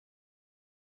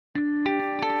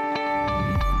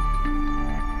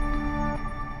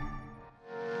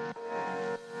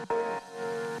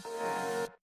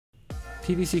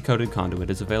PVC-coated conduit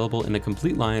is available in a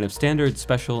complete line of standard,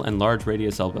 special, and large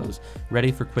radius elbows, ready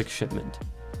for quick shipment.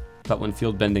 But when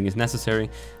field bending is necessary,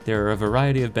 there are a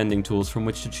variety of bending tools from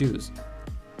which to choose.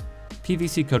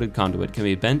 PVC-coated conduit can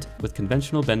be bent with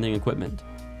conventional bending equipment.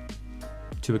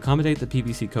 To accommodate the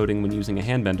PVC coating when using a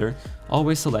hand bender,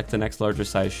 always select the next larger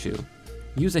size shoe.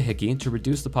 Use a hickey to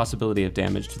reduce the possibility of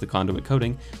damage to the conduit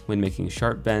coating when making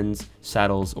sharp bends,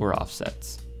 saddles, or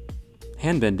offsets.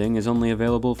 Hand bending is only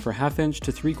available for 1/2 inch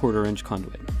to 3/4 inch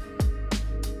conduit.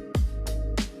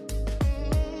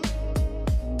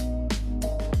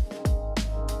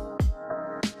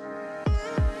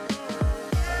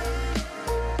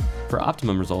 For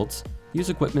optimum results,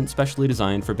 use equipment specially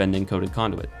designed for bending coated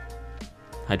conduit.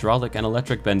 Hydraulic and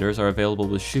electric benders are available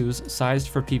with shoes sized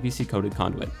for PVC-coated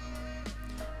conduit.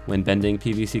 When bending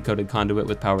PVC-coated conduit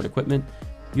with powered equipment,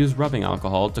 use rubbing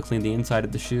alcohol to clean the inside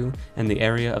of the shoe and the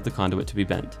area of the conduit to be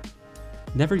bent.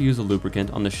 Never use a lubricant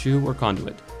on the shoe or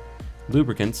conduit.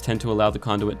 Lubricants tend to allow the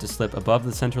conduit to slip above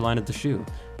the center line of the shoe,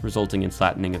 resulting in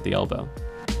flattening of the elbow.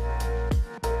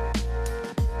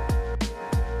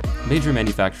 Major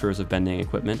manufacturers of bending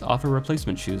equipment offer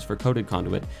replacement shoes for coated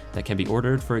conduit that can be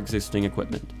ordered for existing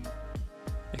equipment.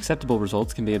 Acceptable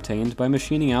results can be obtained by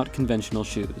machining out conventional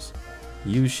shoes.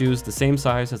 Use shoes the same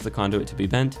size as the conduit to be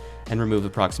bent and remove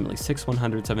approximately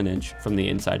 6/100 of an inch from the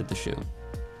inside of the shoe.